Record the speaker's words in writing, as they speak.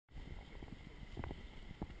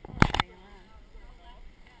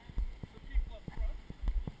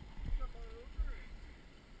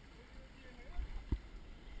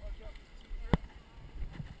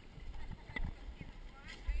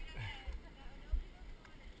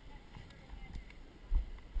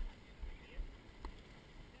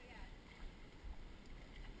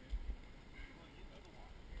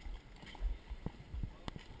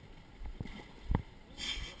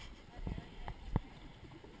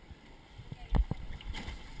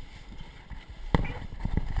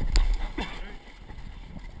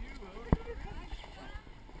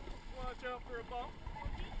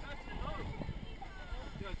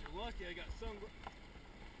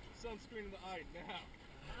sunscreen in the eye now.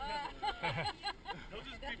 He'll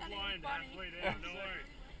just be blind halfway down, don't worry.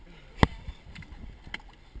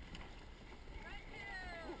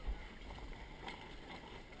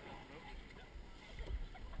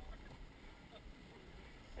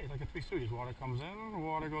 Hey, it's like the Three Stooges. Water comes in,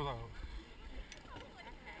 water goes out.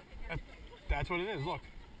 That's what it is, look.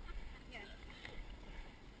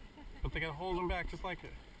 But they got holes in back just like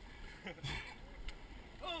it.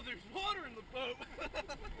 Oh, there's water in the boat!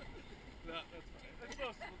 No, that's fine. It's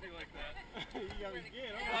supposed to be like that. You always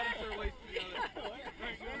get. Bottoms are laced together.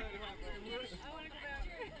 Right, go ahead. I want to go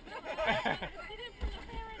back. They didn't put the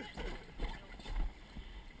hair in it.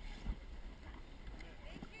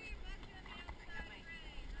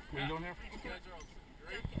 What are you doing here? You guys are all sitting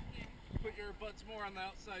great. Put your butts more on the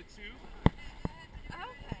outside too.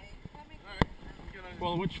 Okay. That makes Alright.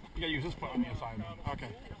 Well, which you gotta use this part on the inside. Okay.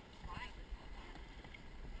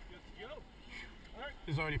 Good to go. Alright.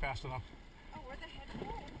 This is already fast enough. Oh, we're the head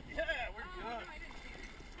roll. Yeah, we're good. I didn't see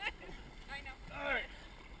it. I know. Alright.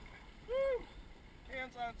 Woo!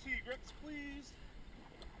 Hands on T-grips, please.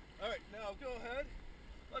 Alright, now go ahead.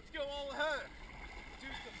 Let's go all ahead. Do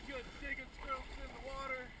some good digging strokes in the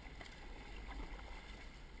water.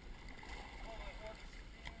 All at once.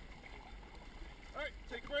 Alright,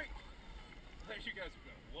 take a break. You guys are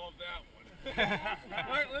going to love that one.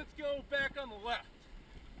 Alright, let's go back on the left.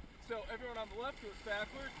 So everyone on the left goes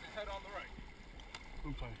backwards and head on the right.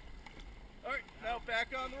 Okay. Alright, now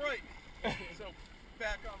back on the right. So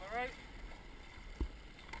back on the right.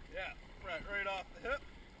 Yeah, right off the hip.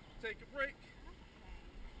 Take a break.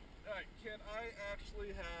 Alright, can I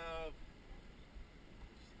actually have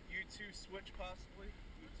you two switch possibly?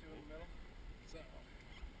 You two in the middle? So,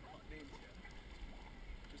 names yet.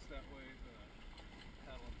 Just that way the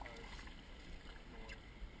paddle umpires more.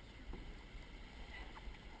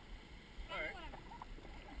 Alright.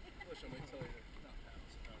 Wish I might tell you they're not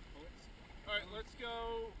paddles, points. Alright, let's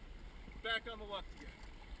go back on the left again.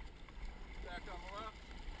 Back on the left.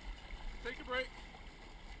 Take a break.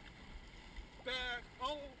 Back,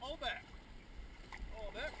 all back.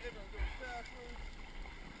 All back, everyone goes backwards.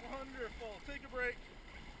 Wonderful. Take a break.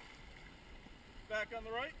 Back on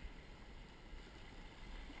the right.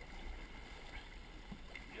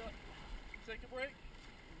 Yep. Take a break.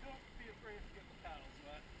 Don't be afraid to get the paddles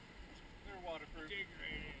wet. They're waterproof.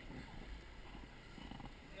 Degrading.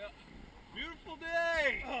 Yep. Beautiful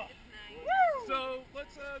day! Oh. It's nice. Woo! So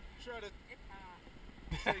let's try to It's hot.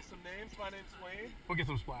 say some names. My name's Wayne. We'll get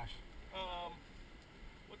some splash.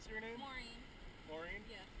 What's your name? Maureen. Maureen?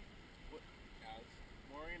 Yes. What? Alex.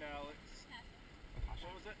 Maureen, Alex. Natasha.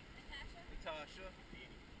 What was it? Natasha. Natasha.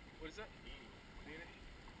 What is it? Dani.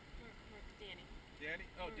 Danny. Danny?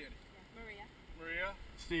 Oh, Danny. Yeah. Maria. Maria.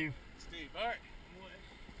 Steve. Steve. Alright.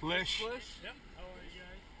 Lish. Lish. Yep. How are you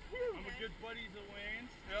guys? I'm a good buddy of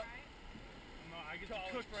Wayne's. Yep. I get to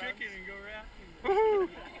College cook friends. chicken and go rafting.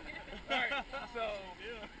 Alright. So,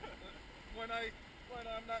 when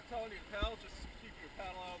I'm not telling you to paddle, just keep your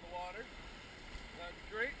paddle out of the water. That'd be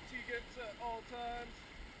great. T-grips at all times.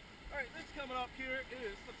 Alright, this coming up here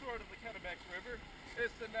is the throat of the Kennebec River.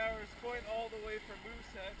 It's the narrowest point all the way from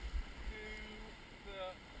Moosehead to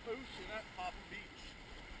the ocean at Popham Beach.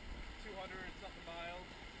 200 and something miles.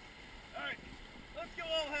 Alright, let's go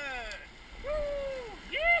all ahead. Woo!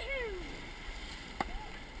 Yee-hoo!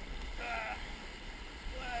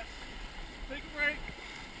 Splash. Take a break.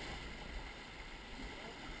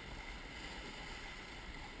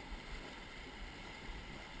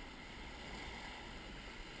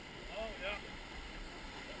 Oh, yeah.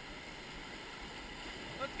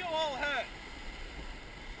 Let's go all ahead.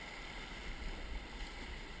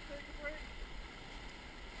 Take a break.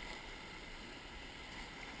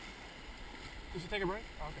 Did you take a break?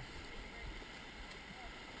 Oh, okay.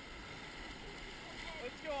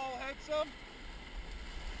 Let's go all ahead some.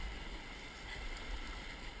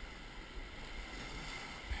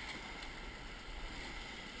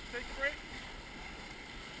 Take a break.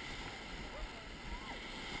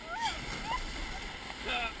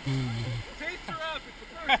 Taste her up. It's the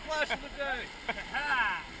first splash of the day.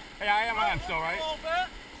 Hey, I am on still, right? All back.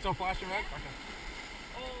 Still flashing red? Okay.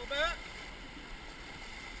 All back.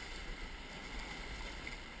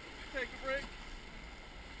 Take a break.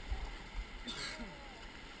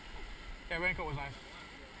 Yeah, raincoat was nice.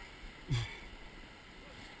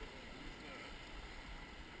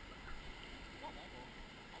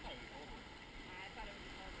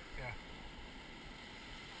 Yeah.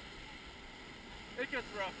 It gets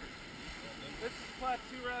rougher. This is class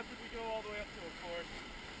 2 rapid. We go all the way up to a 4.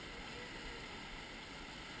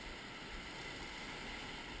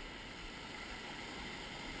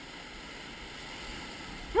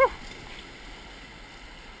 Woo!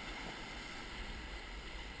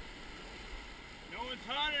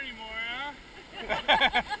 Nothing's hot anymore, huh?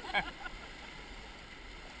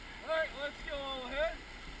 Alright, let's go all ahead.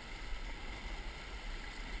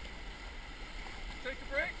 Take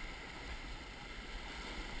a break.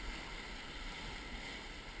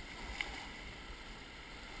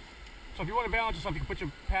 So if you want to balance yourself, you can put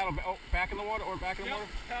your paddle back in the water or back in the water?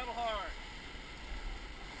 Paddle hard.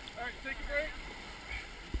 Alright, take a break.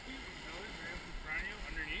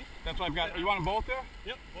 Underneath. That's what I've got. You want them both there?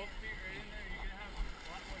 Yep, both feet right in there. You're going to have a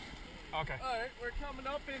lot more stability. Okay. Alright, we're coming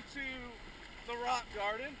up into the rock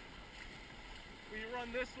garden. We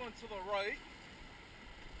run this one to the right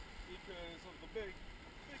because of the big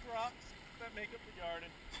rocks that make up the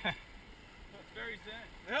garden. Very zen.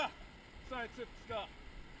 Yeah, scientific stuff.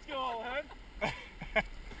 Let's go all ahead. Big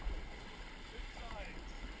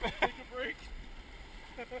science. Take a break.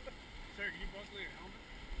 Sir, can you buckle your helmet?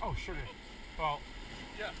 Oh, sure. Well,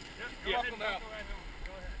 Yeah. Go ahead, Buckle now. buckle right home.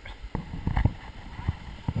 Go ahead.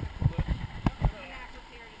 You're not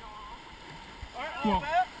prepared at all. Alright, all Well-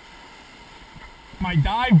 that. my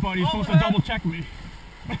dive buddy's supposed to double check me.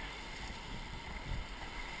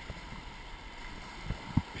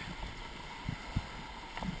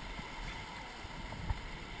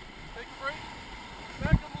 Take a break.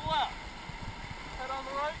 Back on the left. Head on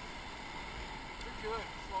the right. You're good.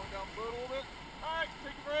 Slowing down the boat a little bit. Alright,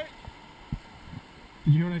 take a break.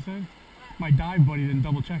 Did you hear what I said? My dive buddy didn't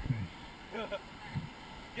double check me. You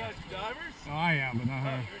guys are divers? Oh, I am, but not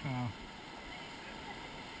her.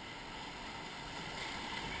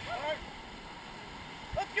 Alright.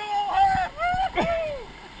 Let's go all ahead! Woo! Woo!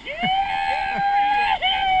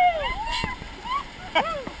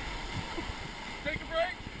 Take a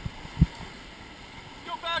break.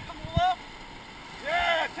 Go back on the left.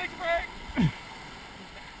 Yeah, take a break.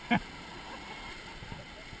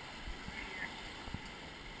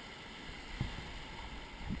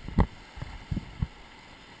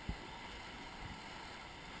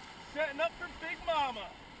 Setting up for Big Mama.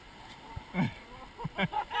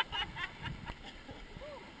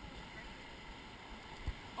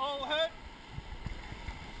 All ahead.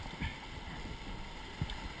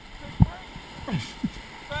 Take a break.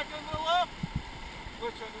 Back into the left.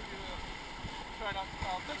 Which I knew you try not to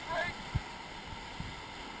foul. Take a break.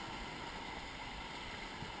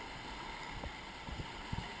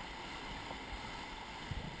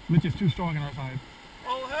 Mitch is too strong on our side.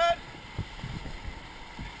 All ahead.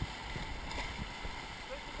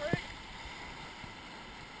 Take a break.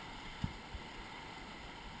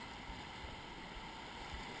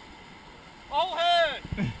 All ahead.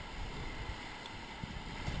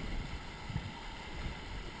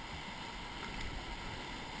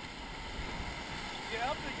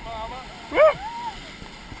 Yeah, Big Mama.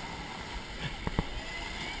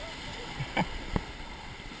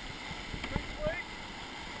 Take a break.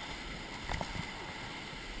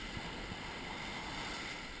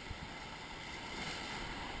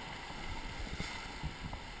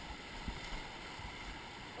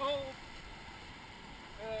 Oh.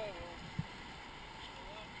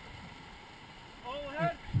 All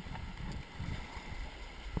ahead.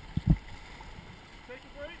 Take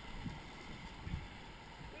a break.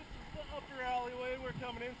 This is the upper alleyway we're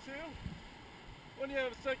coming into. When you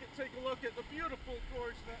have a second, take a look at the beautiful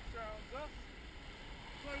gorge that surrounds us.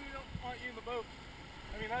 That's why we don't want you in the boat.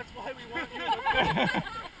 I mean, that's why we want you in the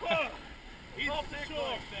boat. He's All the ticklish.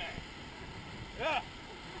 source there. Yeah.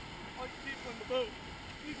 I like people in the boat.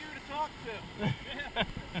 Easier to talk to.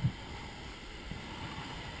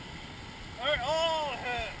 Alright, all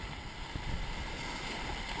ahead.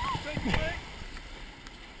 Take a break.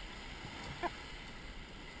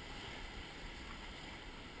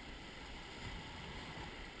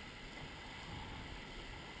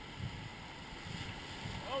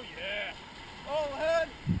 Oh yeah. All ahead.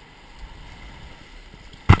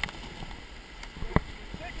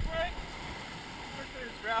 Take a break. First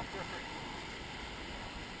there's draft ripper.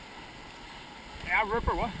 Yeah,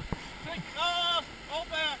 Ripper, what? Take all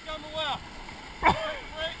back on the left. Take a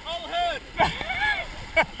break. All ahead.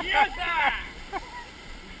 Yes, sir!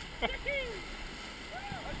 I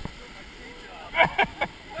just did my day job.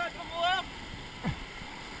 Back on the left.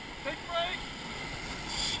 Take a break.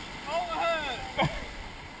 All ahead.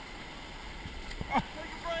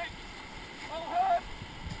 Take a break. All ahead.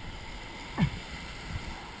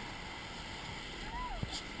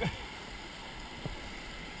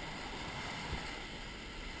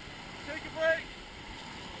 Take a break.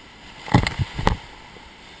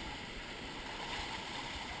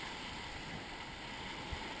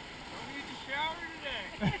 Don't need to shower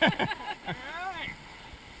today. Alright.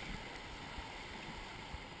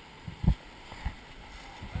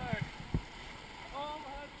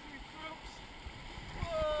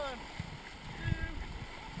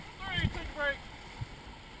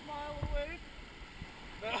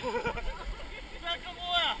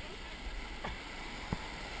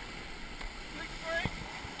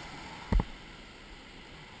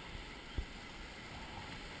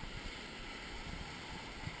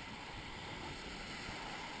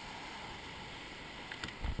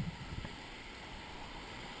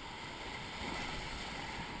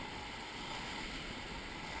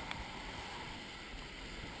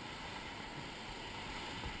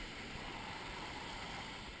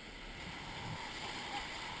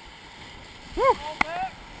 All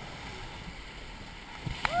back.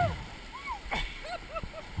 Woo.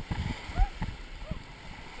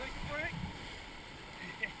 Take a break.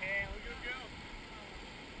 Yeah, we're good to go.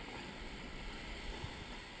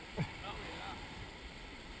 Oh, yeah.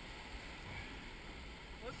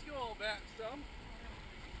 Let's go all back some.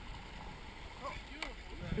 Oh,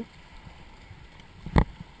 beautiful there.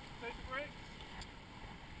 Take a break.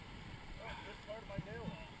 Oh, missed part of my nail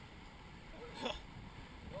off.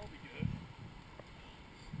 That'll be good.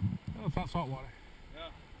 Oh, it's not salt water.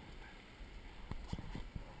 Yeah.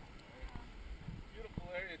 Beautiful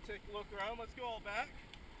area. Take a look around. Let's go all back.